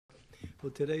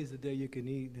Well, today's the day you can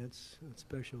eat. That's a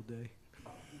special day.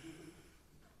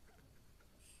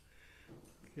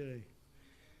 Okay.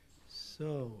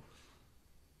 So,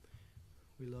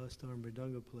 we lost our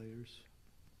mridanga players.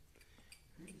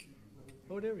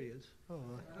 Oh, there he is.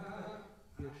 Oh,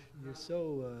 you're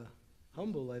so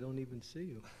humble, I don't even see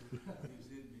you. He was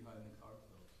hidden behind the car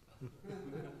clothes.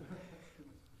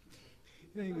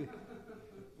 Yeah,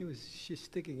 he was just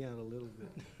sticking out a little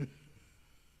bit.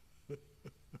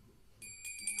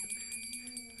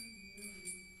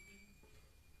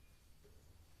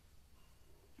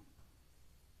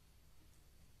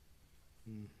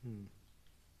 Mm-hmm.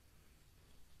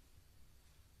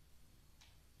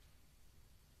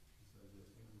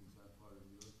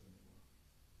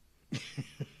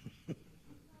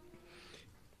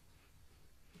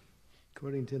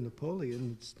 According to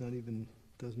Napoleon, it's not even,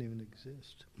 doesn't even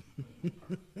exist.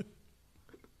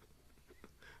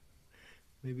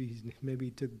 Maybe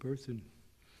he took birth in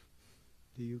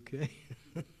the UK.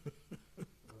 That was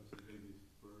the baby's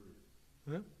bird.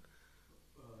 Huh?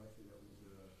 Actually, that was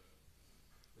that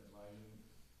Lyman,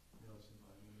 Nelson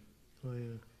Lyman. Oh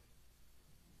yeah.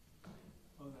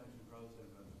 Oh, no, actually, Carl said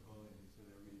about Napoleon. He said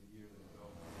every year they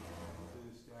go to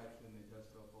the statue and they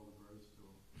dust off all the birds to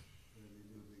him. And then they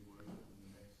do a big worship, and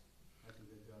the next, after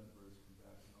they're done, the birds come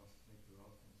back and all make their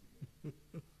offerings again.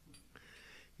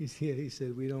 He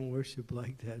said we don't worship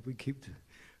like that. We keep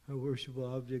our worshipful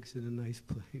objects in a nice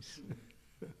place.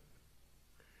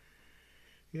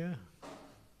 Yeah.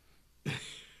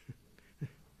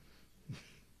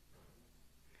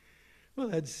 Well,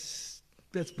 that's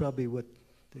probably what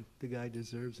the guy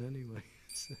deserves anyway.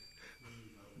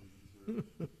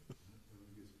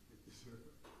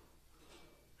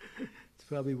 It's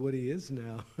probably what he is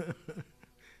now.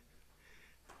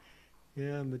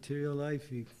 Yeah, material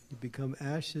life, you become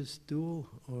ashes, stool,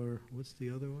 or what's the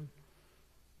other one?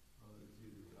 It's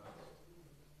either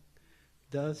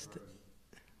dust.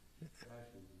 Dust.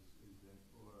 Ashes is then,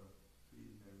 or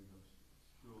feed, there we go,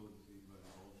 stool is eaten by the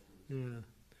vultures. Yeah.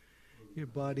 Your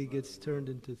body gets turned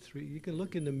into three. You can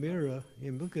look in the mirror,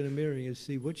 and look in the mirror and you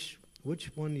see which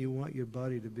one you want your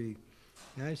body to be.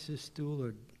 Ashes, stool,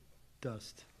 or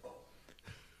dust.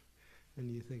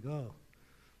 And you think, oh,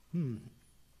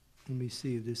 let me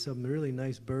see, there's some really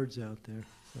nice birds out there.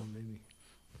 So maybe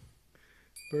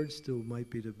bird stool might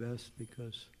be the best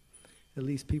because at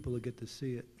least people will get to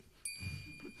see it.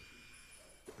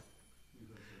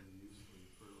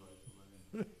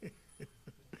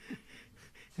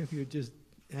 If you're just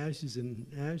ashes and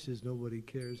ashes, nobody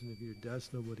cares, and if you're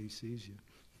dust, nobody sees you.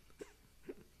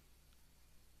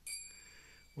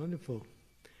 Wonderful.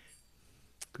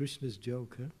 Krishna's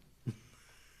joke, huh?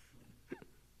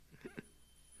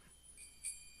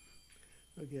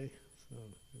 Okay, so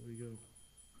here we go.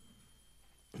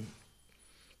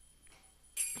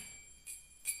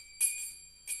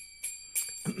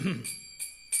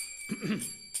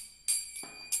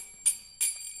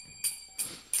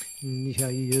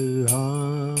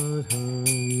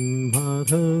 Jayadham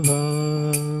Madhava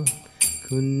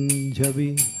Kunjabi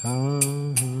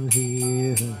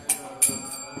Ahir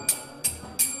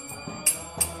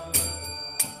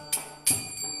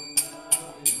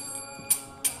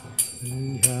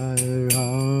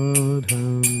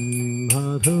Jayadham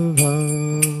Madhava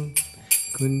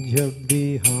Kunjabi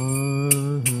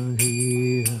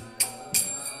Ahir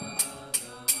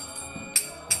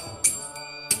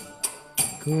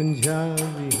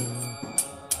Kunjabi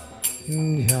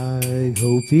Jai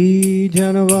Gopi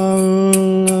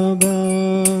Janavallabha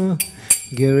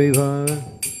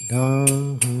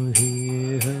Girivardhari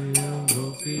Jai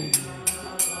Gopi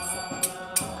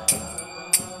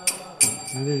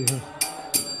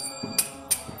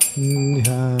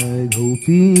Jai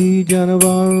Gopi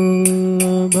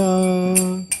Janavallabha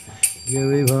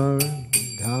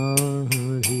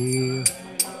Girivardhari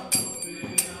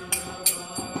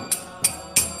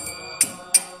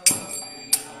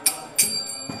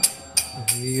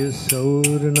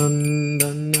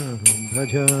Yasodanandana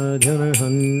Braja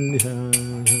Janahanja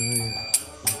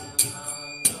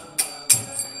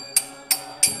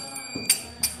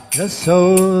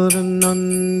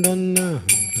Yasodanandana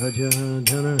Braja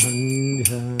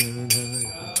Janahanja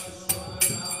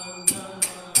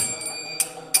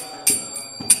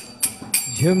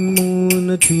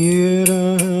Jamuna Tira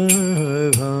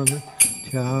Bhana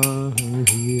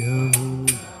Chahiyam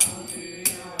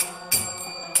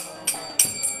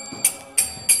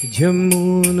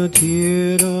Jamuna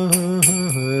Tira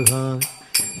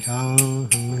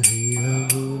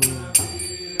Chahiyam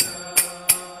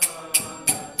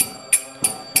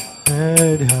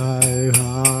Adhar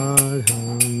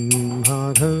Radham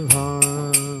Madhava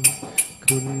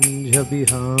Kun kunja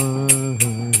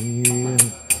bihari.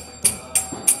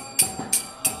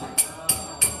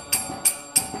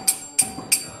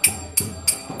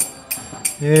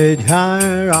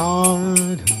 Jai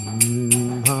Radha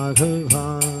Madhava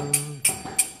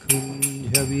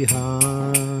kunja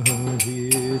bihari.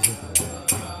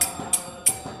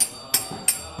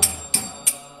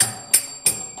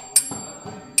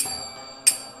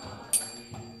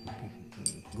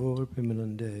 Gaur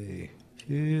Premanande,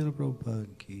 Srila Prabhupada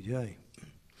ki jai.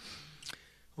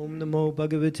 Om Namo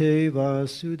Bhagavate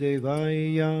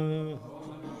Vasudevaya.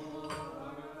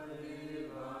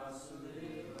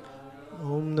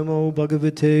 Om Namo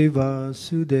Bhagavate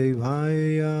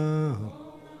Vasudevaya.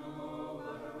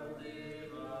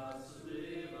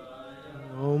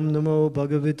 Om Namo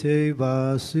Bhagavate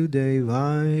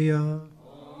Vasudevaya.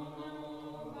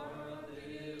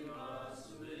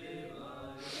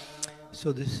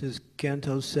 So this is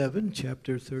Canto 7,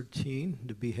 Chapter 13,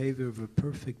 the behavior of a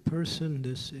perfect person.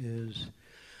 This is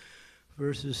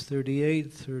verses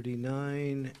 38,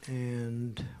 39,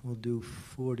 and we'll do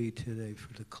 40 today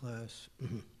for the class.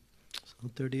 So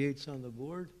 38's on the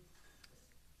board.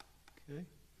 Okay.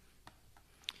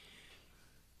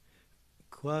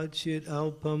 Kvachit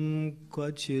alpam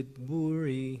kvachit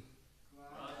buri.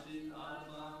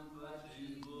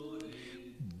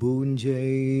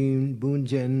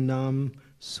 Bunjenam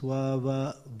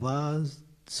swaduva.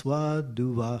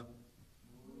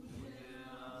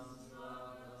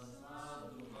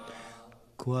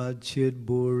 Kvachit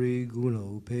buri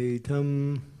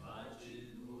gunopetam.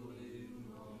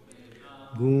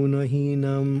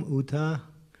 Gunahinam uta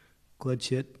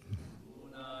kvachit.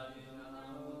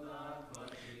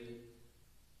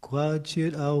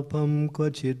 Kvachit alpam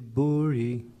kvachit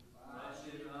buri.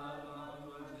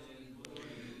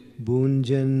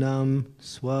 Bunjanam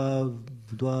swaduva.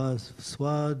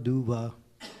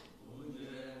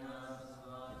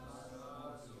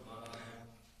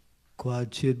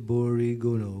 Kvachit bori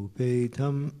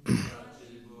gunopetam.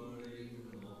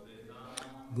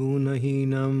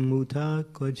 Gunahinam muta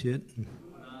kvachit.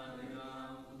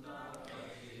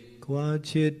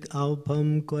 Kvachit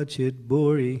alpam kvachit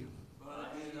bori.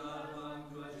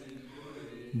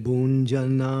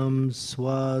 Bunjanam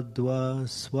swaduva.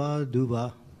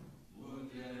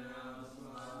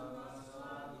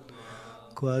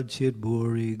 Kvachit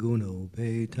bori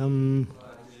gunopetam.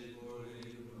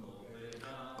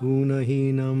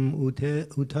 Gunahinam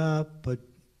utapachit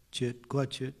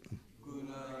kvachit.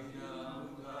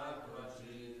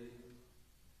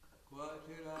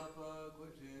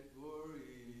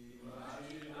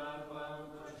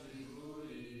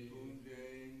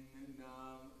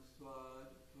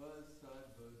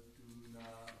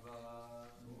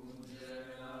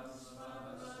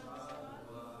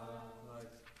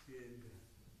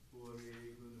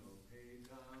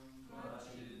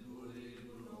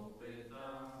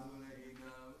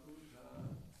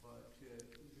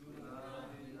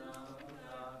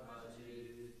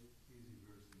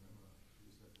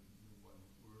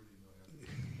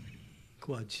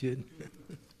 Kvachit.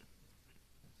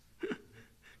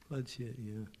 Kvachit,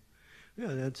 yeah.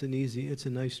 Yeah, that's an easy, it's a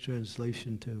nice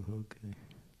translation too, okay.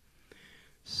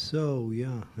 So,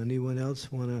 yeah, anyone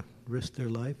else want to risk their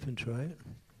life and try it?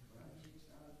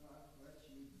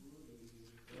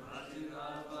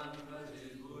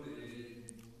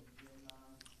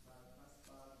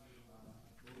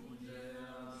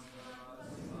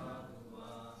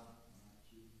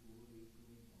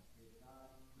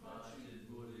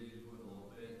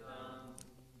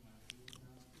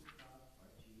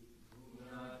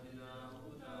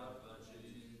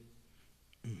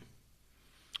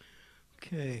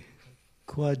 Okay,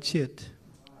 kvachit,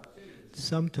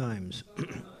 sometimes,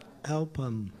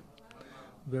 alpam,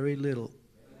 very little,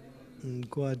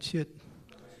 kvachit,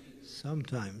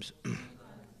 sometimes,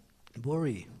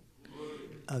 bori,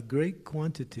 a great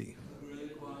quantity,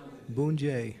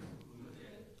 bunjay,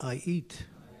 I eat,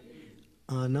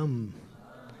 anam,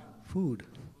 food,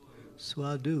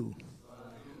 swadu,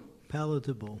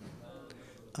 palatable,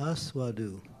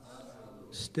 aswadu,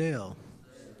 stale,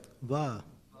 va,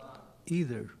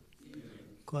 either,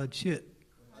 kvachit,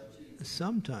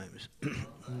 sometimes,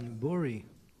 bori,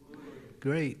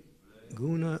 great,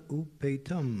 guna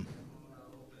upetam,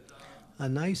 a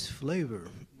nice flavor,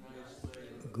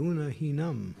 guna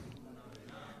hinam,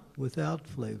 without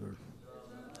flavor,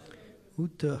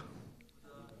 uta,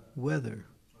 weather,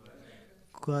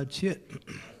 kvachit,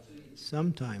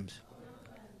 sometimes,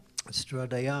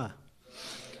 stradaya,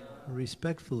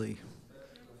 respectfully,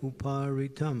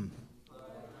 uparitam,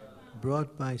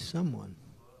 brought by someone,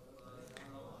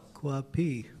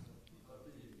 kwapi,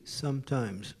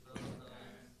 sometimes,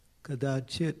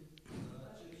 kadachit,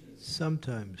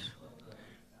 sometimes,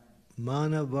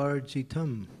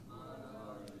 manavarjitam,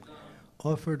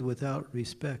 offered without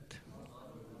respect,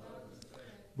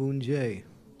 bunje,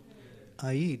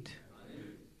 ait,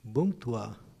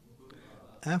 bunktva,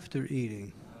 after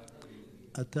eating,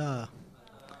 ata,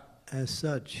 as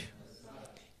such,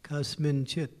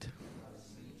 kasminchit,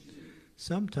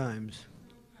 sometimes,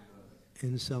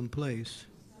 in some place,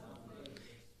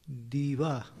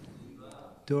 diva,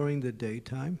 during the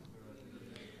daytime,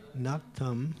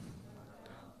 naktam,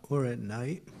 or at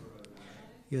night,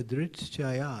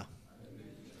 yadritchaya,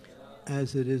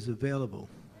 as it is available.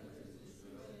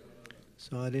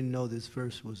 So I didn't know this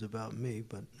verse was about me,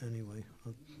 but anyway.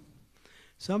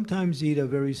 Sometimes eat a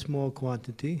very small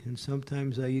quantity, and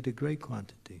sometimes I eat a great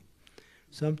quantity.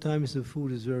 Sometimes the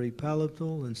food is very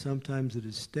palatable, and sometimes it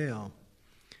is stale.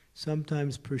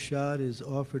 Sometimes prasad is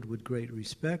offered with great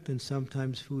respect, and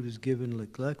sometimes food is given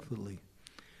neglectfully.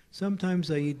 Sometimes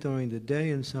I eat during the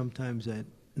day, and sometimes at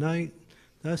night.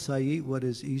 Thus I eat what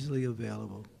is easily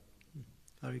available.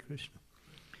 Hare Krishna.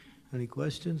 Any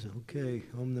questions? Okay.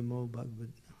 Om Namo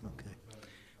Bhagavad. Okay.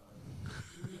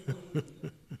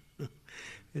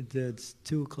 It's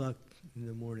 2 o'clock in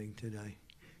the morning today.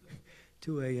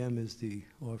 2 a.m. is the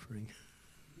offering.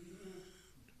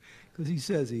 Because he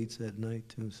says he eats at night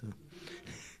too, so.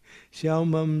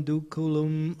 Shalmam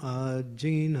dukulum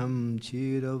ajinham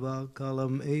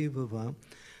chiravakalam evava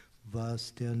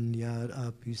vastyanyad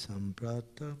api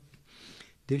samprata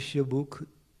dishabuk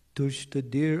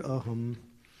tushtadir aham.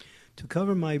 To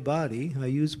cover my body, I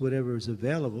use whatever is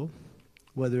available,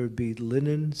 whether it be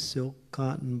linen, silk,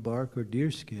 cotton, bark, or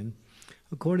deerskin,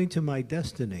 according to my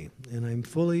destiny, and I'm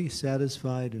fully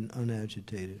satisfied and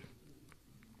unagitated.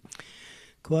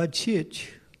 Kvachich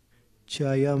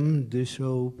chayam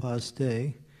disho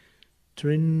paste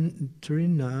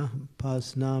trina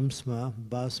pasnamsma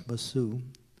basmasu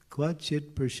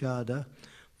kvachit prashada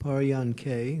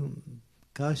paryanke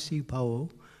kasi pao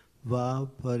va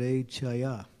pare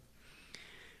chaya.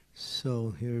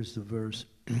 So here's the verse.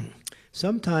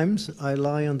 Sometimes I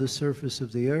lie on the surface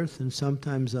of the earth, and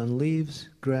sometimes on leaves,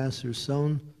 grass, or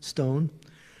stone,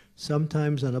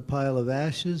 sometimes on a pile of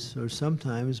ashes, or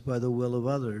sometimes by the will of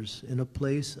others, in a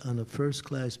place on a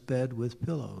first-class bed with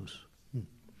pillows.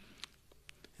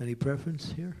 Any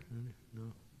preference here?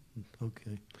 No?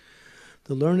 Okay.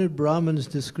 The learned Brahman's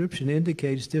description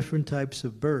indicates different types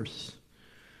of births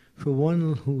for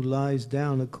one who lies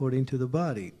down according to the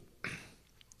body.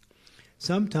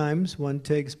 Sometimes one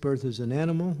takes birth as an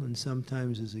animal, and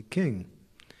sometimes as a king.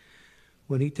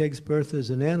 When he takes birth as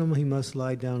an animal, he must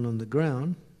lie down on the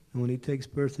ground. And when he takes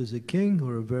birth as a king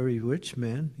or a very rich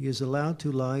man, he is allowed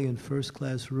to lie in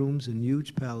first-class rooms in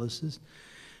huge palaces,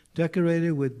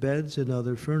 decorated with beds and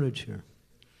other furniture.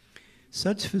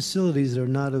 Such facilities are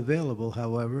not available,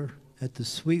 however, at the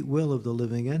sweet will of the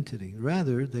living entity.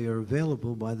 Rather, they are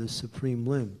available by the supreme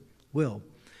will,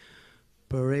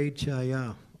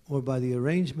 parechaya, or by the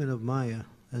arrangement of Maya,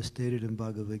 as stated in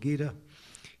Bhagavad Gita,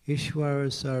 Ishvara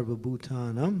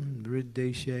sarvabhutanam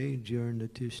vriddeshe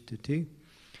jirnatishtati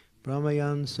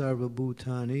brahmayan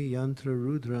sarvabhutani yantra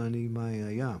rudrani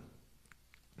mayaya.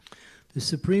 The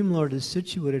Supreme Lord is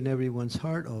situated in everyone's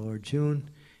heart, O Arjuna,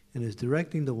 and is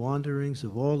directing the wanderings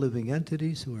of all living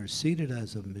entities who are seated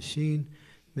as a machine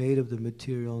made of the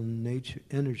material nature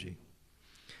energy.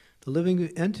 The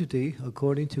living entity,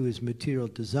 according to his material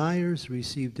desires,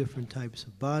 receive different types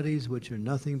of bodies, which are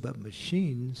nothing but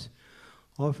machines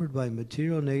offered by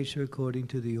material nature according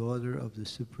to the order of the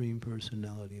Supreme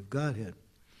Personality of Godhead.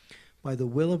 By the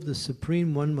will of the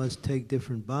Supreme, one must take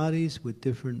different bodies with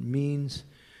different means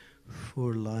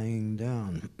for lying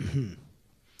down.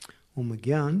 Om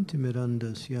Gyan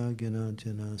Timirandasya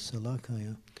Gyanajana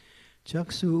Salakaya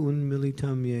Chaksu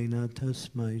Unmilitam Yena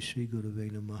Tasmai Shri Gurave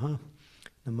Namaha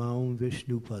Namo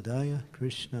Vishnu Padaya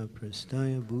Krishna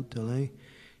Prastaya Bhutale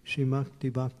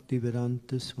Srimakti Bhakti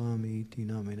Vedanta Swami Iti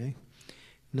Namine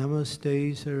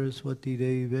Namaste Saraswati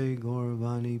Deve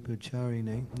Gauravani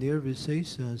Pacharine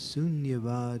Nirvisesa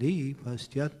Sunyavadi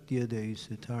Pastyatya De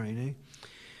Satarine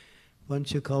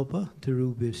Vanchakalpa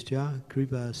Tarubhischa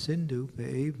Kripa Sindhu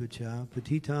Pevacha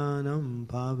Patitanam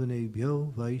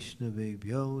Pavanebhyo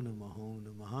Vaishnavebhyo Namaho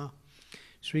Namaha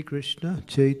Sri Krishna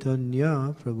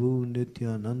Chaitanya Prabhu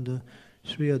Nityananda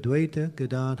Sri Advaita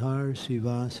Gadadhar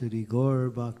Sivasadi Gaur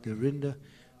Bhaktivinda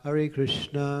Hare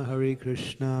Krishna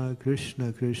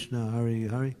Krishna Krishna Hare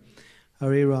Hare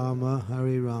Hare Rama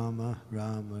Rama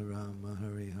Rama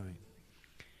Hare Hare.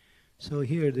 So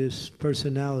here this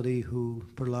personality who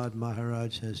Prahlad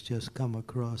Maharaj has just come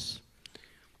across,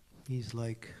 he's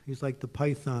like the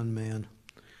Python man.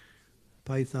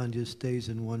 python just stays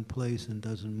in one place and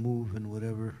doesn't move, and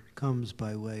whatever comes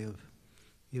by way of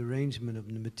the arrangement of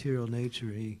the material nature,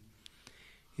 he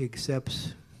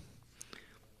accepts.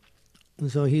 And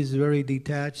so he's very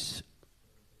detached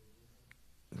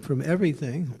from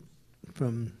everything,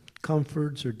 from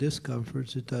comforts or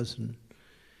discomforts. It doesn't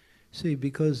see,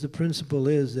 because the principle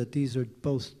is that these are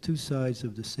both two sides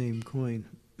of the same coin.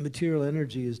 Material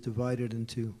energy is divided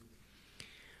into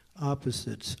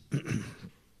opposites.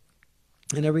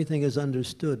 And everything is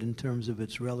understood in terms of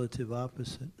its relative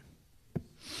opposite.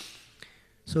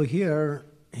 So here,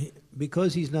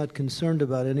 because he's not concerned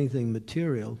about anything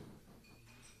material,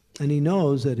 and he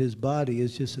knows that his body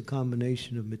is just a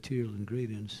combination of material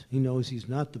ingredients. He knows he's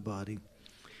not the body.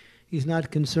 He's not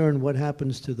concerned what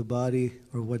happens to the body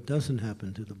or what doesn't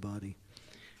happen to the body.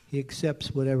 He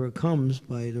accepts whatever comes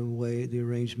by the way, the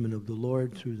arrangement of the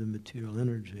Lord through the material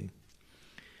energy.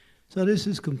 So this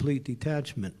is complete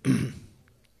detachment.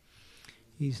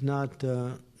 He's not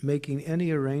making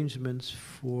any arrangements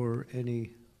for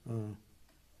any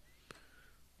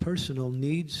personal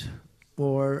needs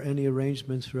or any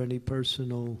arrangements for any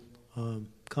personal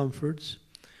comforts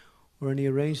or any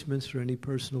arrangements for any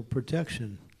personal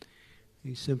protection.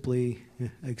 He simply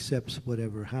accepts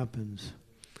whatever happens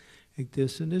like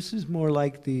this. And this is more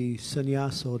like the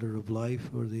sannyas order of life,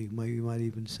 or you might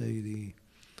even say the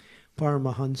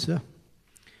Paramahansa,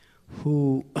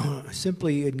 who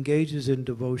simply engages in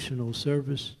devotional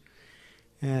service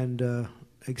and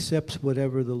accepts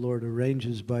whatever the Lord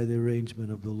arranges by the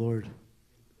arrangement of the Lord.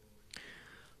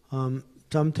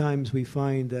 Sometimes we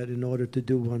find that in order to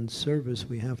do one's service,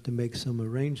 we have to make some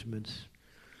arrangements,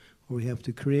 or we have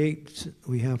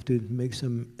to make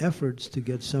some efforts to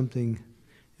get something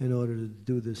in order to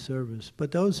do the service.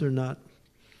 But those are not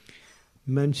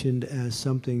mentioned as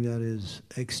something that is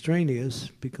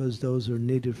extraneous, because those are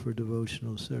needed for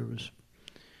devotional service.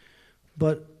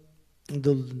 But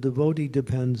the devotee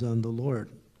depends on the Lord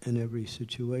in every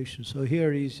situation. So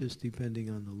here he's just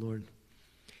depending on the Lord.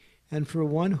 And for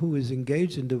one who is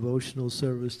engaged in devotional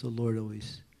service, the Lord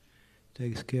always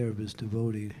takes care of his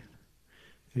devotee.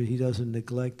 He doesn't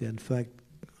neglect it. In fact,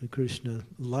 Krishna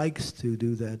likes to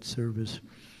do that service.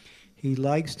 He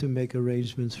likes to make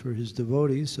arrangements for his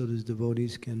devotees so that his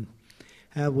devotees can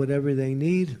have whatever they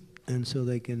need, and so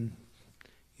they can,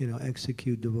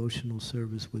 execute devotional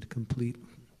service with complete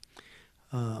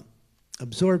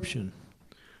absorption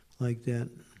like that.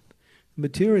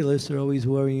 Materialists are always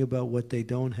worrying about what they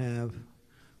don't have,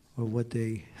 or what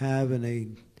they have and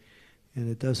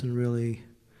it doesn't really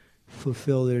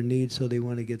fulfill their needs, so they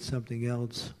want to get something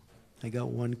else. I got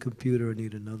one computer, I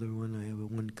need another one. I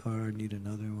have one car, I need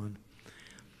another one.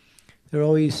 They're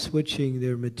always switching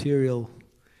their material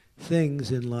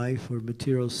things in life or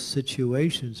material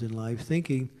situations in life,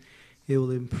 thinking it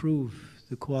will improve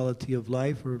the quality of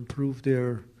life or improve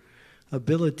their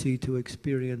ability to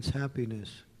experience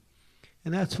happiness.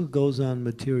 And that's what goes on in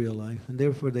material life, and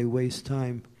therefore they waste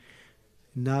time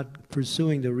not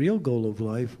pursuing the real goal of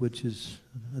life, which is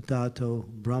Tato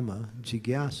Brahma,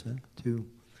 Jigyasa, to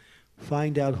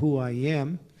find out who I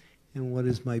am and what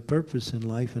is my purpose in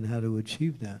life and how to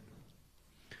achieve that.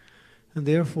 And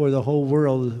therefore the whole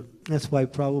world, that's why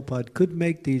Prabhupada could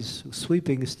make these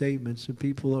sweeping statements that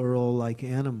people are all like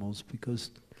animals, because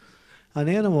an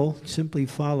animal simply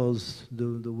follows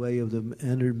the way of the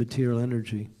material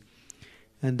energy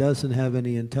and doesn't have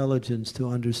any intelligence to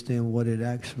understand what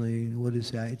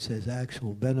it says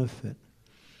actual benefit.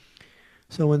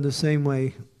 So in the same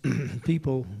way,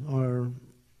 people are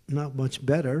not much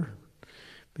better,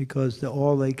 because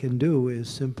all they can do is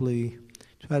simply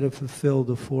try to fulfill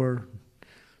the four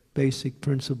basic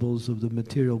principles of the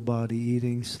material body: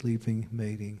 eating, sleeping,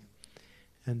 mating,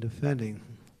 and defending.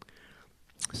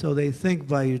 So they think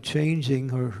by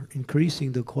changing or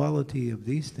increasing the quality of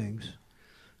these things,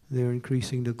 they're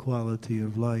increasing the quality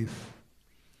of life.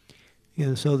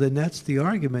 So then that's the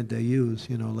argument they use.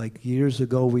 Like years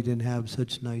ago we didn't have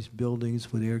such nice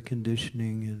buildings with air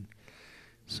conditioning and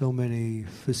so many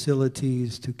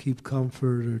facilities to keep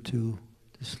comfort or to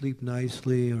sleep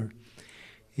nicely, or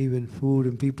even food,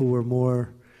 and people were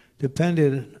more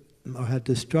dependent or had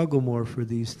to struggle more for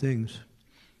these things,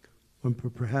 when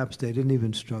perhaps they didn't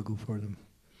even struggle for them.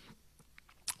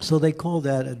 So they call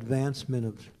that advancement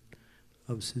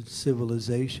of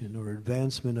civilization, or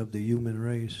advancement of the human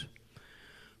race.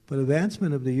 But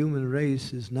advancement of the human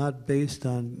race is not based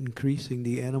on increasing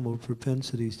the animal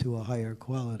propensities to a higher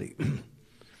quality.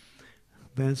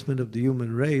 Advancement of the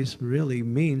human race really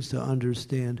means to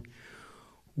understand,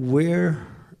 where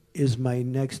is my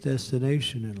next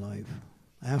destination in life?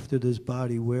 After this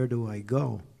body, where do I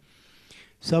go?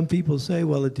 Some people say,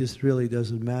 well, it just really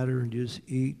doesn't matter. Just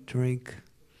eat, drink,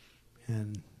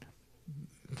 and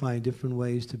find different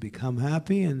ways to become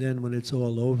happy. And then when it's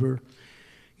all over,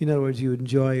 in other words, you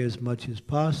enjoy as much as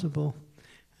possible.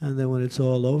 And then when it's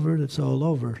all over, it's all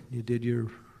over. You did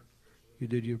your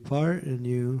part,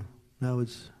 and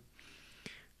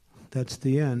that's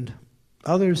the end.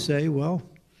 Others say, well,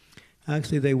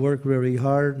 actually they work very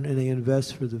hard and they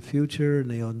invest for the future, and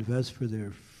they invest for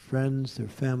their friends, their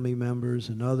family members,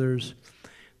 and others.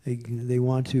 They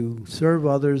want to serve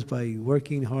others by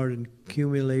working hard and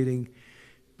accumulating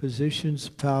positions,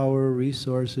 power,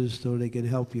 resources, so they can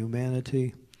help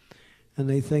humanity. And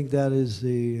they think that is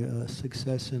the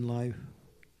success in life.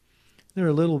 They're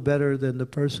a little better than the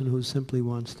person who simply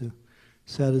wants to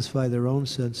satisfy their own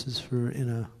senses in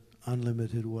an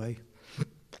unlimited way.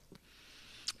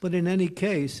 But in any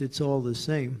case, it's all the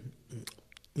same.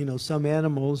 Some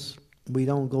animals we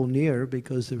don't go near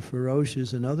because they're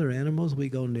ferocious, and other animals we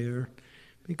go near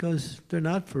because they're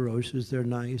not ferocious, they're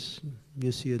nice.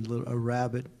 You see a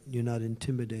rabbit, you're not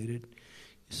intimidated.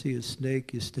 You see a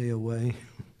snake, you stay away.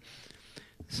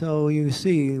 So you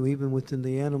see, even within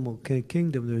the animal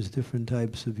kingdom, there's different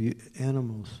types of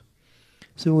animals.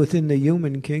 So within the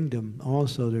human kingdom,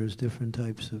 also there's different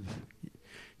types of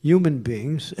human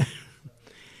beings.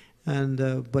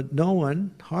 But no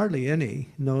one, hardly any,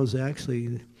 knows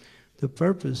actually the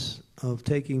purpose of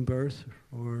taking birth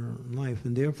or life.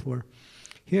 And therefore,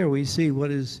 here we see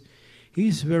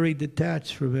he's very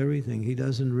detached from everything. He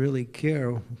doesn't really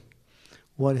care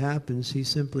what happens. He's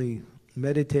simply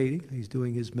meditating. He's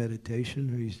doing his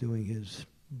meditation, or he's doing his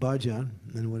bhajan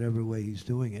in whatever way he's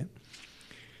doing it.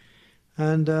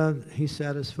 And he's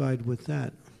satisfied with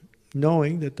that,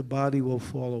 knowing that the body will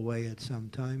fall away at some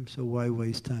time, so why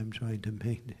waste time trying to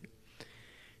make it?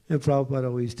 And Prabhupada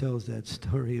always tells that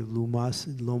story of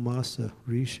Lomasa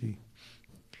Rishi,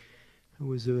 who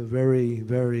was a very,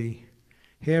 very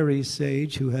hairy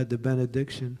sage who had the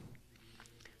benediction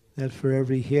that for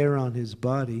every hair on his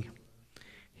body,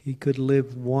 he could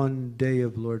live one day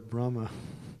of Lord Brahma,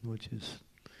 which is,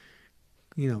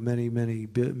 many, many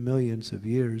millions of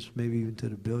years, maybe even to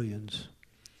the billions.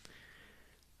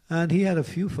 And he had a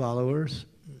few followers.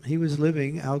 He was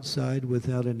living outside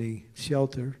without any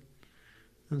shelter.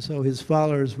 And so his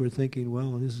followers were thinking,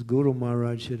 well, this Guru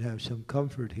Maharaj should have some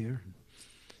comfort here.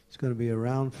 He's going to be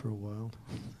around for a while.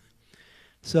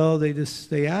 So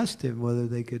they asked him whether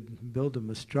they could build him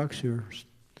a structure.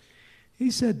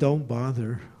 He said, don't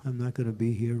bother. I'm not going to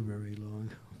be here very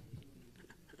long.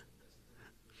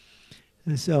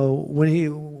 And so when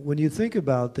you think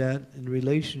about that in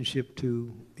relationship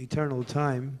to eternal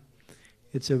time,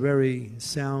 it's a very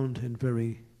sound and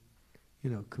very,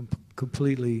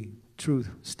 completely true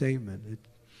statement.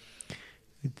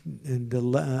 Even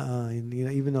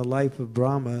the life of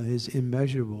Brahma is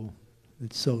immeasurable.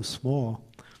 It's so small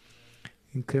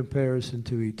in comparison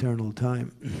to eternal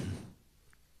time.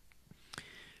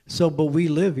 But we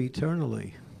live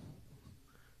eternally.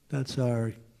 That's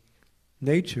our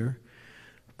nature.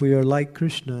 We are like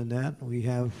Krishna in that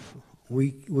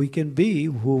we can be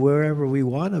wherever we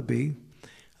want to be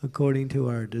according to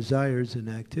our desires and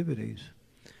activities.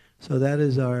 So that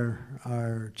is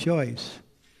our choice.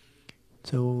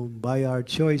 So by our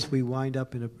choice we wind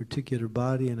up in a particular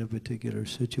body, in a particular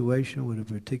situation, with a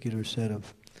particular set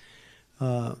of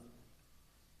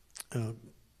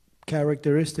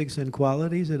characteristics and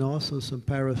qualities, and also some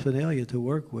paraphernalia to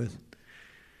work with.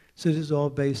 So this is all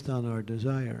based on our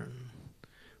desire.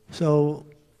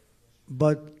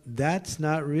 But that's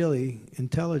not really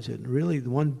intelligent. Really, the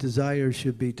one desire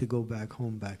should be to go back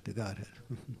home, back to Godhead.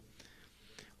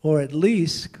 Or at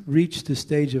least reach the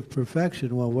stage of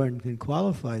perfection where one can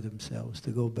qualify themselves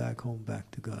to go back home, back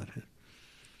to Godhead.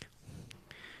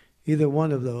 Either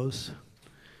one of those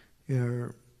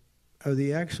are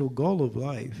the actual goal of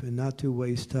life, and not to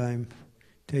waste time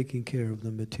taking care of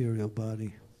the material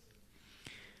body.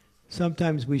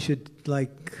 Sometimes we should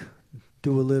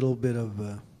do a little bit of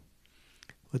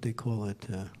what they call it,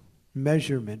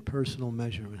 measurement, personal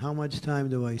measurement. How much time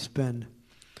do I spend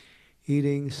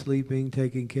eating, sleeping,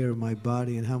 taking care of my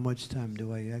body, and how much time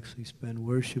do I actually spend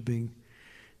worshiping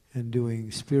and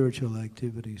doing spiritual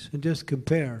activities? And just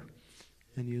compare,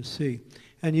 and you see.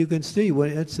 And you can see,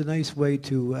 it's a nice way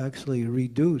to actually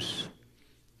reduce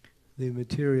the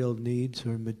material needs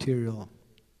or material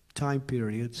time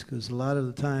periods, because a lot of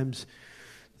the times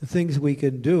the things we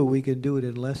can do it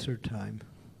in lesser time.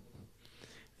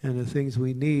 And the things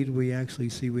we need, we actually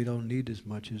see we don't need as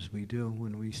much as we do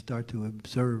when we start to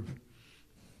observe.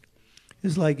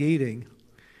 It's like eating.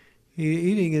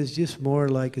 Eating is just more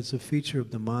like it's a feature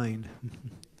of the mind.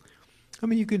 I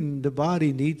mean, the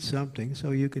body needs something,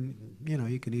 so you can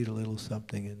eat a little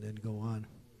something and then go on.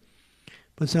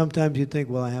 But sometimes you think,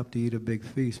 well, I have to eat a big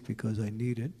feast because I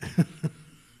need it.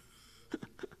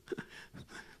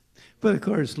 But of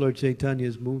course, Lord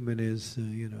Chaitanya's movement is,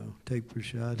 take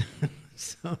prasad.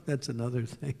 So that's another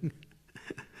thing.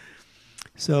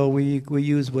 So we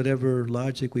use whatever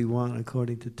logic we want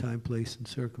according to time, place, and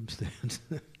circumstance.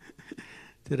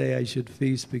 Today I should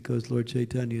feast because Lord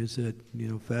Chaitanya said,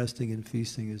 fasting and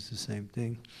feasting is the same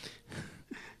thing.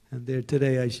 And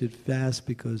today I should fast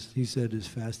because he said his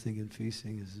fasting and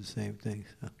feasting is the same thing.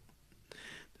 So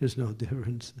there's no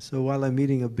difference. So while I'm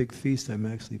eating a big feast, I'm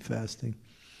actually fasting.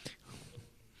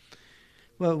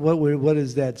 Well, what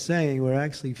is that saying? We're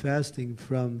actually fasting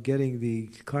from getting the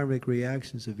karmic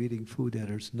reactions of eating food that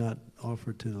is not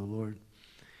offered to the Lord.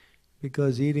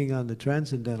 Because eating on the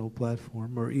transcendental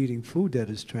platform, or eating food that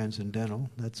is transcendental,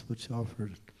 that's what's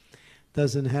offered,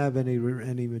 doesn't have any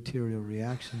material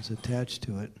reactions attached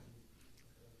to it.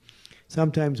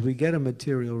 Sometimes we get a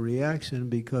material reaction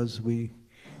because we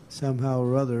somehow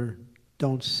or other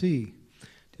don't see.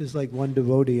 Just like one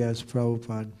devotee asked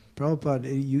Prabhupada,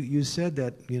 you said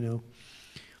that,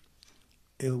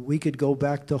 we could go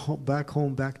back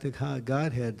to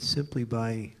Godhead simply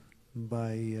by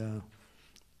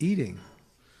eating.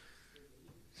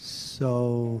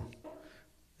 So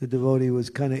the devotee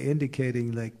was kind of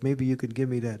indicating, like, maybe you could give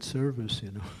me that service,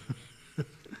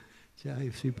 Jai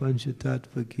Sri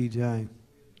Panchatattva ki jai.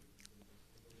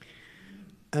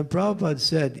 And Prabhupada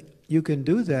said, you can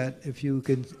do that if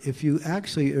you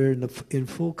actually are in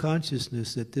full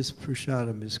consciousness that this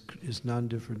prasadam is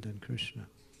non-different than Krishna.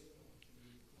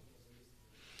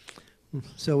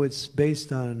 So it's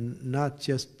based on not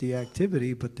just the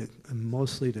activity, but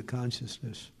mostly the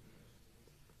consciousness.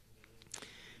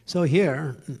 So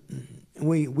here,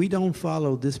 we don't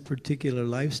follow this particular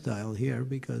lifestyle here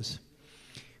because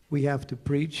we have to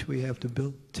preach, we have to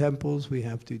build temples, we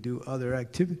have to do other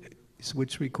activities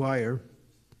which require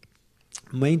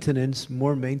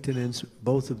more maintenance,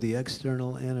 both of the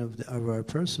external and of our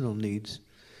personal needs.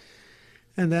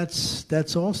 And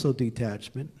that's also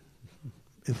detachment.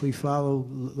 If we follow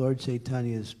Lord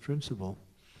Chaitanya's principle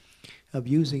of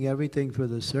using everything for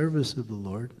the service of the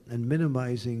Lord and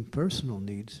minimizing personal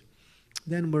needs,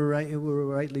 then we're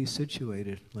rightly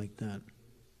situated like that.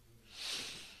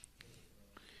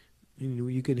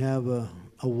 You can have a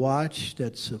watch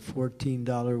that's a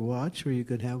 $14 watch, or you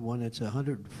could have one that's a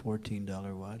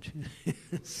 $114 watch.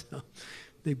 So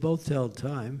they both tell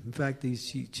time. In fact,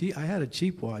 I had a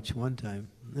cheap watch one time,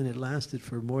 and it lasted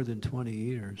for more than 20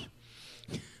 years.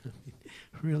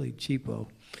 Really cheapo.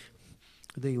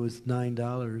 I think it was $9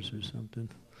 or something.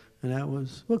 And that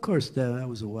was, well, of course, that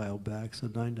was a while back, so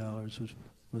 $9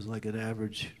 was like an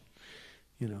average,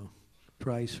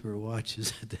 price for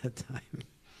watches at that time.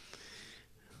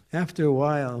 After a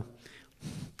while,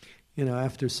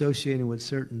 after associating with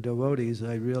certain devotees,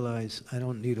 I realized I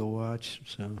don't need a watch,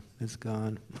 so it's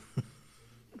gone.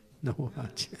 No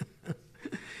watch.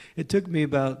 It took me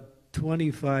about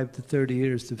 25 to 30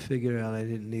 years to figure out I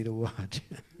didn't need a watch.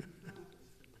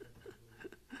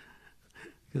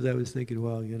 Because I was thinking,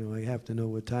 well, I have to know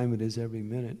what time it is every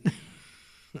minute.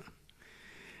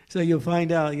 So you'll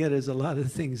find out, there's a lot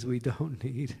of things we don't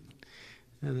need.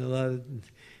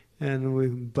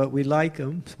 But we like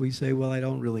them. We say, well, I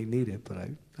don't really need it, but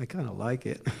I kind of like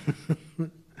it.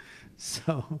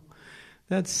 So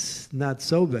that's not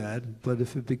so bad. But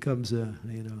if it becomes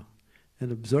an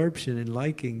absorption in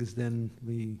likings, then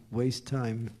we waste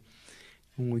time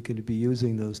when we could be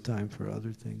using those time for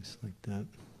other things like that.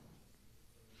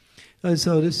 And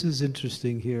so this is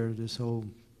interesting here, this whole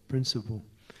principle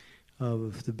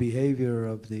of the behavior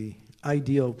of the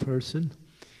ideal person.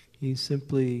 He's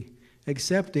simply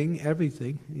accepting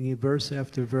everything. In verse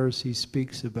after verse, he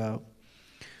speaks about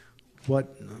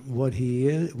what he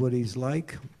is, what he's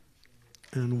like,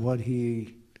 and what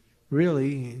he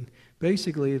really.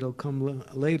 Basically, it'll come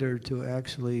later to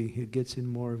actually. He gets in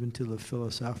more into the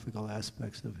philosophical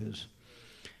aspects of his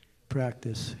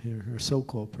practice, or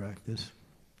so-called practice.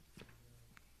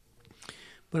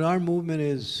 But our movement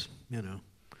is,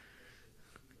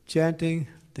 chanting,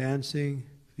 dancing,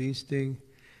 feasting,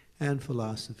 and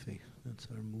philosophy. That's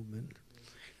our movement.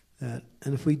 And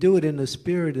if we do it in the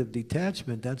spirit of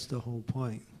detachment, that's the whole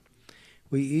point.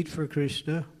 We eat for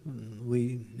Krishna, and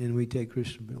we take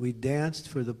Krishna. We danced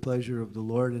for the pleasure of the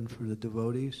Lord and for the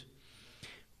devotees.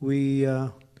 We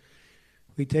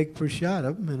take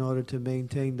prasadam in order to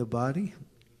maintain the body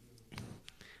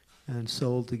and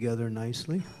soul together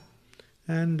nicely.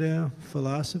 And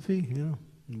philosophy,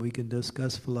 we can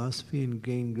discuss philosophy and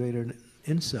gain greater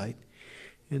insight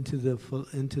into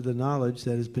the knowledge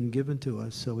that has been given to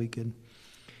us, so we can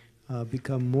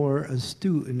become more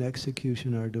astute in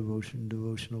execution of our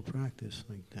devotional practice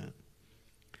like that.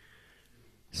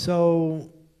 So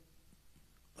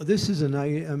this is I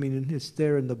mean, it's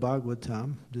there in the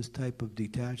Bhagavatam, this type of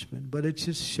detachment, but it's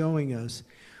just showing us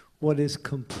what is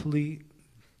complete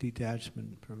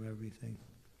detachment from everything.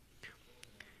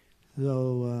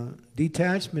 So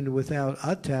detachment without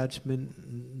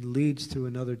attachment leads to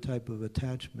another type of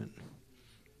attachment,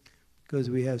 because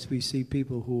we see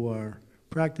people who are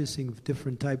practicing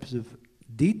different types of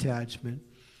detachment,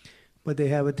 but they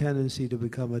have a tendency to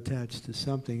become attached to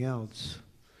something else.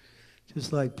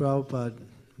 Just like Prabhupada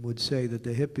would say that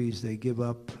the hippies, they give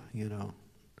up,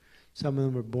 some of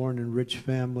them were born in rich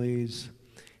families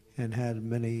and had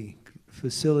many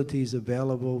facilities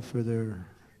available for their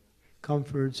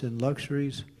comforts and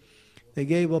luxuries. They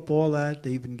gave up all that.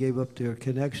 They even gave up their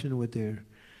connection with their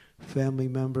family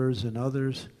members and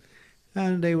others.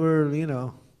 And they were,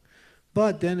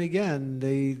 but then again,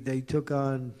 they took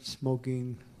on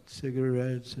smoking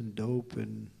cigarettes and dope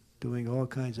and doing all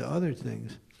kinds of other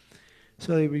things.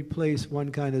 So they replaced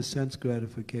one kind of sense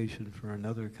gratification for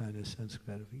another kind of sense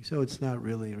gratification. So it's not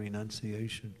really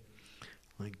renunciation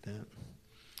like that.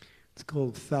 It's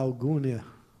called Falguni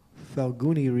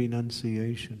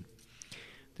renunciation.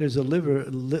 There's a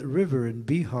river in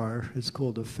Bihar. It's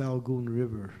called the Falgun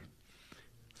River.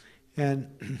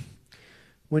 And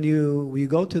when you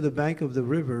go to the bank of the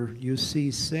river, you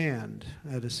see sand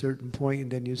at a certain point,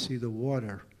 and then you see the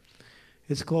water.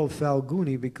 It's called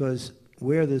Falguni because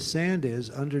where the sand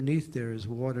is, underneath there is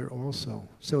water also.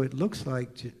 So it looks like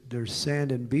there's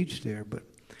sand and beach there, but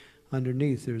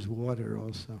underneath there's water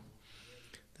also.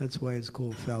 That's why it's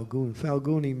called Falguni.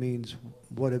 Falguni means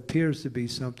what appears to be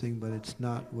something, but it's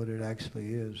not what it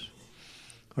actually is.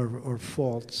 Or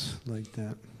faults like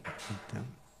that.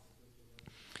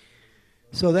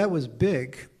 So that was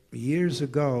big years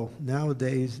ago.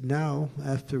 Nowadays,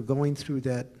 after going through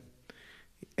that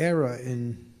era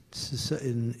in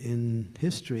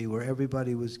history where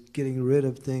everybody was getting rid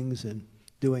of things and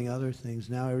doing other things,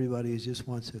 now everybody just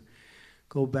wants to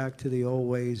go back to the old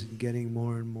ways and getting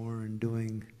more and more and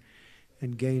doing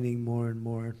and gaining more and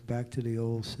more, back to the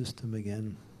old system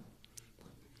again.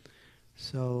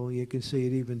 So you can see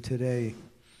it even today.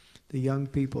 The young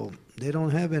people, they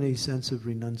don't have any sense of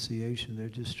renunciation. They're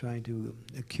just trying to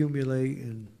accumulate,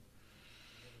 and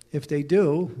if they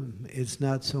do, it's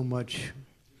not so much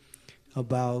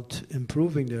about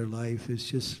improving their life. It's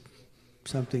just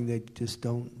something they just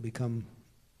don't become,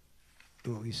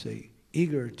 what we say,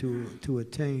 eager to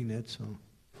attain, that's all.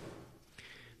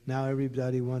 Now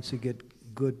everybody wants to get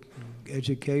good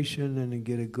education and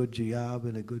get a good job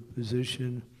and a good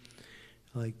position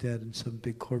like that in some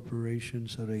big corporation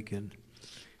so they can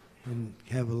and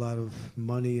have a lot of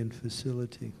money and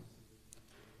facility.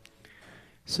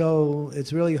 So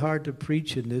it's really hard to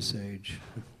preach in this age.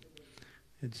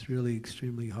 It's really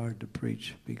extremely hard to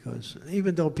preach because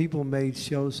even though people may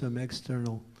show some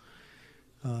external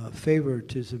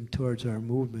favoritism towards our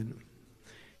movement,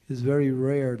 it's very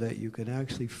rare that you can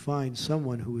actually find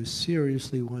someone who is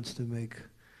seriously wants to make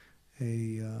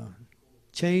a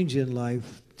change in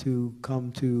life to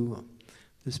come to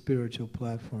the spiritual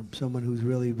platform. Someone who's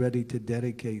really ready to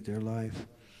dedicate their life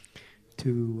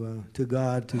to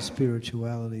God, to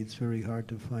spirituality. It's very hard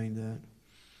to find that.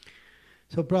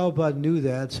 So Prabhupada knew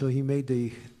that, so he made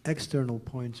the external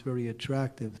points very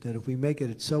attractive, that if we make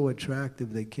it so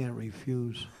attractive, they can't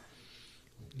refuse.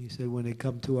 He said when they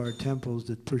come to our temples,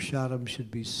 the prasadam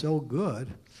should be so good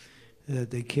that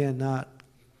they cannot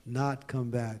not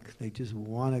come back. They just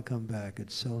want to come back.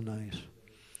 It's so nice.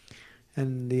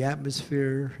 And the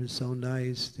atmosphere is so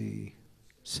nice. The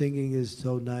singing is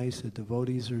so nice. The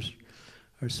devotees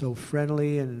are so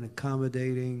friendly and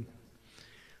accommodating,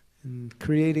 and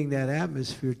creating that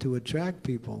atmosphere to attract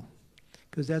people,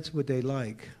 because that's what they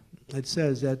like. It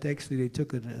says that actually they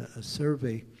took a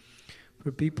survey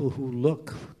for people who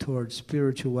look towards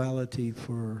spirituality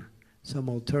for some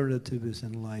alternatives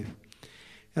in life.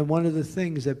 And one of the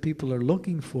things that people are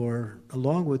looking for,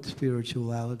 along with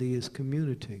spirituality, is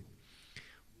community.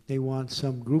 They want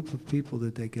some group of people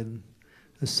that they can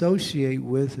associate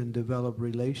with and develop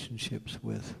relationships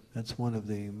with. That's one of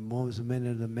the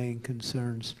main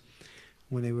concerns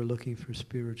when they were looking for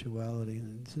spirituality.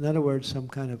 And in other words, some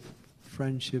kind of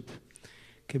friendship,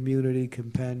 community,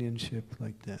 companionship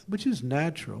like that, which is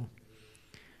natural.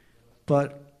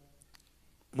 But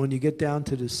when you get down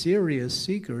to the serious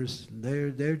seekers,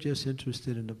 they're just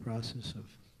interested in the process of,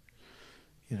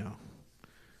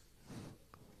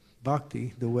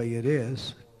 bhakti, the way it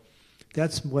is.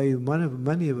 that's why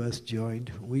many of us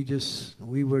joined.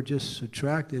 We were just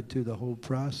attracted to the whole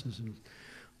process and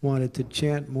wanted to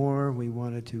chant more. We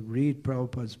wanted to read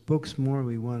Prabhupada's books more.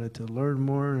 We wanted to learn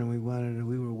more, and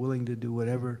we were willing to do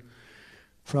whatever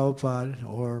Prabhupada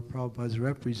or Prabhupada's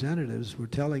representatives were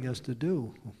telling us to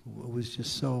do. It was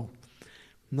just so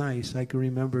nice. I can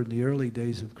remember in the early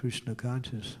days of Krishna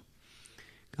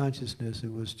consciousness,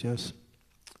 it was just,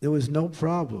 there was no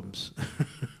problems.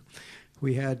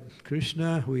 We had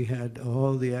Krishna, we had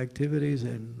all the activities,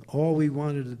 and all we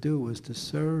wanted to do was to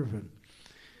serve and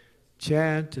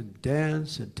chant and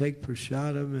dance and take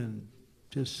prasadam, and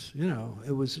just,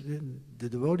 it was, the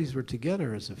devotees were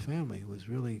together as a family. It was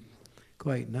really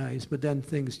quite nice. But then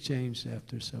things changed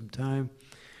after some time.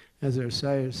 As our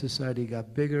society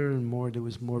got bigger and more, there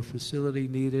was more facility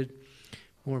needed,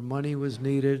 more money was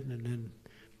needed, and then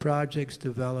projects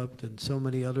developed, and so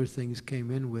many other things came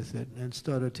in with it, and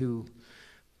started to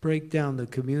break down the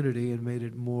community and made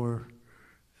it more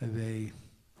of a,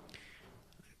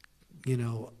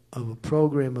 of a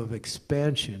program of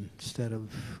expansion instead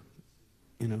of,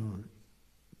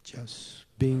 just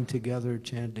being together,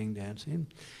 chanting, dancing.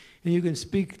 And you can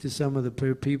speak to some of the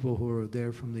people who were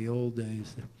there from the old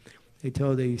days. They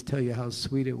tell you how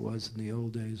sweet it was in the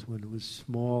old days when it was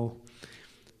small,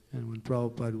 and when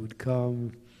Prabhupada would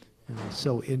come, and it was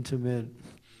so intimate.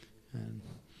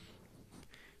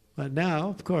 But now,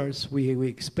 of course, we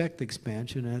expect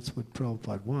expansion. That's what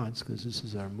Prabhupada wants, because this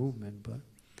is our movement. But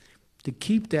to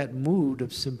keep that mood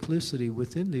of simplicity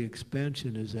within the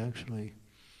expansion is actually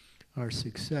our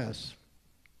success,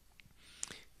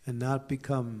 and not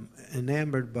become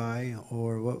enamored by,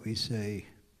 or what we say,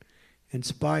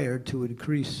 inspired to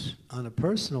increase on a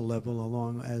personal level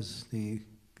along as the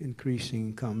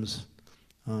increasing comes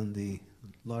on the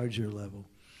larger level,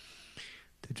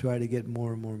 to try to get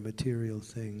more and more material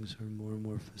things or more and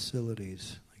more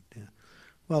facilities like that.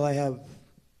 Well, I have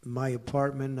my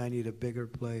apartment, I need a bigger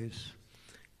place.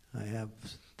 I have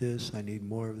this, I need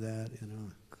more of that,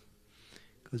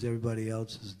 because everybody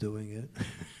else is doing it.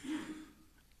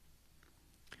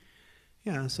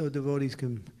 Yeah, so devotees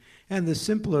can, and the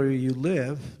simpler you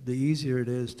live, the easier it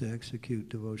is to execute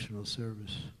devotional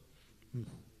service.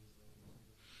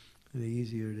 The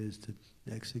easier it is to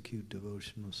execute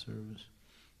devotional service.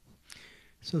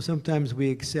 So sometimes we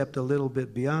accept a little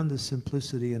bit beyond the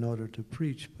simplicity in order to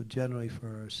preach, but generally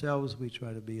for ourselves we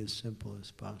try to be as simple as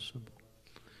possible.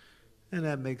 And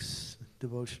that makes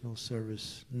devotional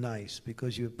service nice,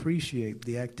 because you appreciate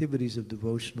the activities of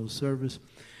devotional service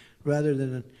rather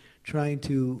than trying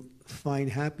to find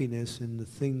happiness in the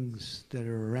things that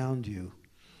are around you.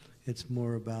 It's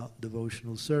more about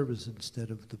devotional service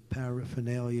instead of the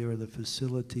paraphernalia or the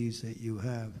facilities that you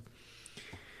have.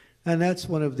 And that's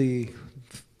one of the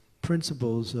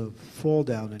principles of fall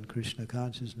down in Krishna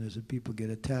consciousness, that people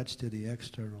get attached to the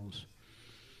externals.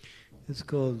 It's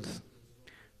called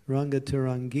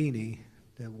Rangatarangini.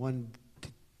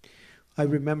 I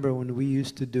remember when we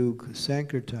used to do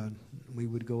Sankirtan, we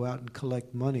would go out and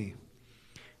collect money.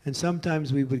 And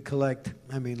sometimes we would collect,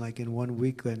 like in one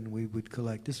weekend we would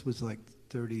collect, this was like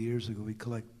 30 years ago, we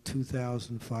collect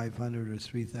 $2,500 or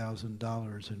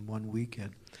 $3,000 in one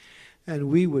weekend. And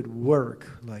we would work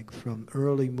like from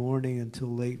early morning until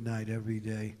late night every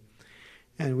day.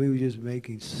 And we were just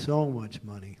making so much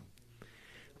money.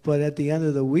 But at the end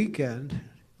of the weekend,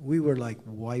 we were like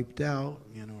wiped out.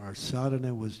 Our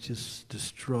sadhana was just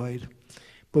destroyed.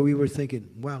 But we were thinking,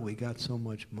 wow, we got so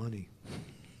much money.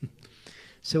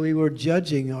 So we were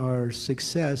judging our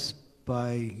success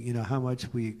by, how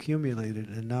much we accumulated,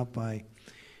 and not by,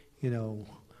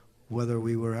 whether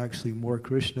we were actually more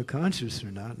Krishna conscious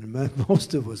or not. And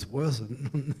most of us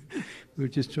wasn't. We were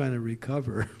just trying to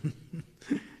recover.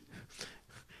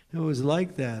 It was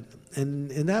like that.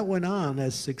 And that went on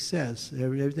as success.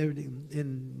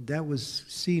 And that was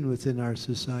seen within our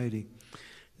society.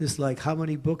 It's like, how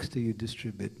many books do you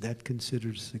distribute? That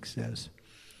considered success.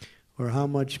 Or how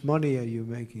much money are you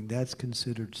making? That's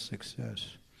considered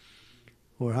success.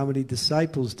 Or how many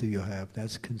disciples do you have?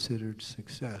 That's considered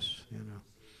success,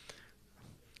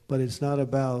 But it's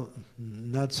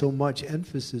not so much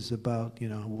emphasis about,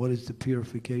 what is the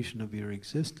purification of your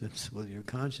existence. Well, your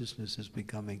consciousness is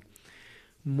becoming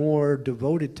more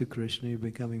devoted to Krishna, you're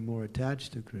becoming more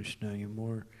attached to Krishna, you're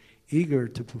more eager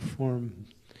to perform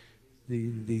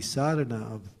the sadhana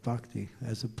of bhakti,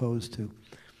 as opposed to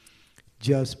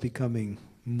just becoming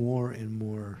more and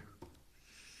more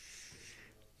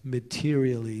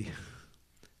materially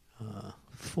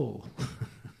full.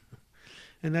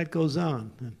 And that goes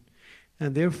on.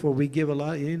 And therefore we give a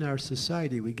lot, in our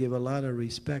society, we give a lot of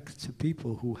respect to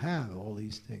people who have all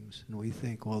these things. And we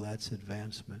think, well, that's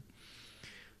advancement.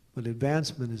 But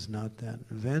advancement is not that.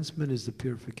 Advancement is the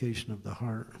purification of the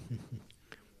heart.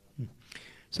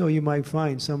 So you might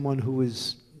find someone who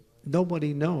is,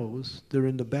 nobody knows, they're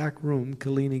in the back room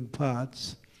cleaning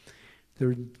pots,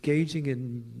 they're engaging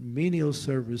in menial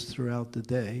service throughout the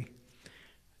day.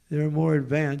 They're more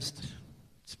advanced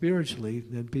spiritually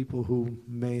than people who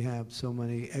may have so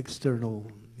many external,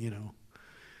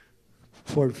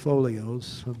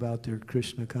 portfolios about their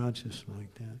Krishna consciousness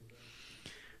like that.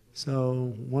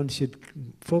 So one should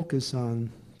focus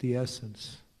on the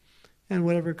essence. And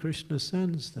whatever Krishna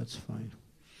sends, that's fine.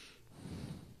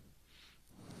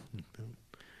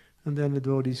 And then the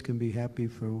devotees can be happy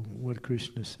for what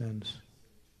Krishna sends.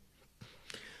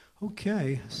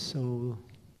 Okay, so we'll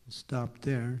stop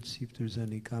there and see if there's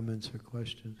any comments or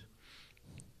questions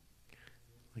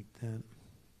like that.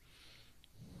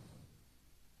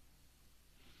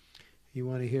 You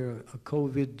want to hear a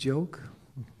COVID joke?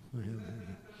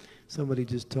 Somebody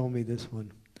just told me this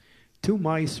one. Two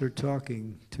mice are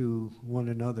talking to one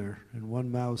another, and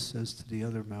one mouse says to the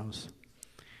other mouse,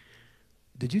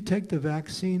 "Did you take the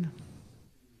vaccine?"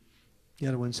 The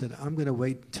other one said, "I'm going to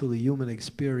wait until the human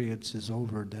experience is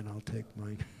over, then I'll take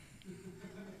mine."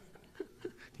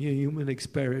 The human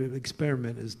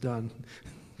experiment is done,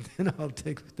 then I'll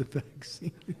take the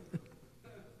vaccine.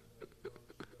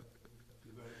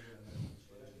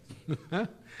 Huh?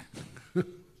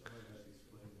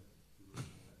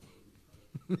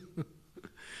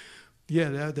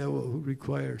 Yeah, that will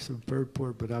require some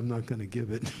purport, but I'm not going to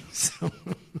give it. So,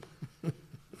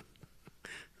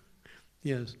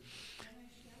 yes.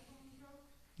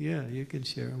 Yeah, you can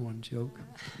share one joke.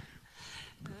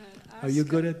 Are you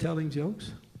good at telling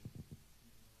jokes?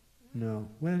 No.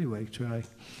 Well, anyway, try.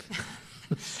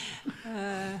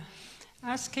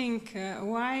 Asking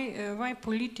why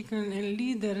political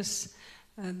leaders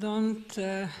don't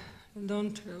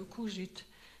okužit.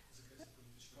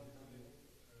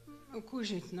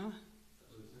 Okužit, no?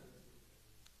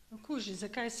 Okužit,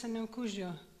 zakaj se ne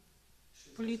okužijo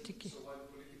politiki?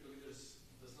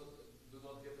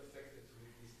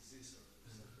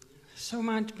 So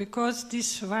much because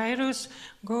this virus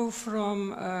go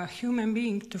from human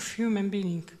being to human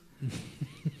being.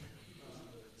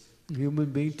 Human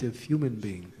being to human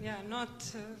being. Yeah,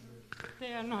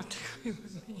 they are not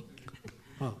human being.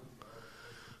 Oh,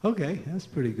 okay, that's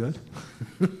pretty good.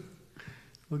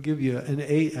 We'll give you an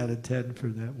 8 out of 10 for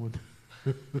that one.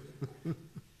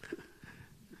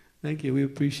 Thank you. We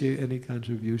appreciate any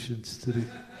contributions to the...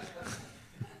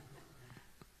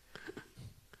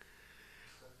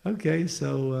 Okay,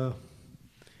 so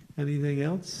anything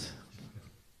else?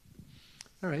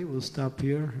 All right, we'll stop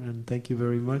here, and thank you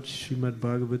very much.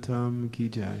 Srimad-Bhatavatam ki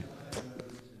jai.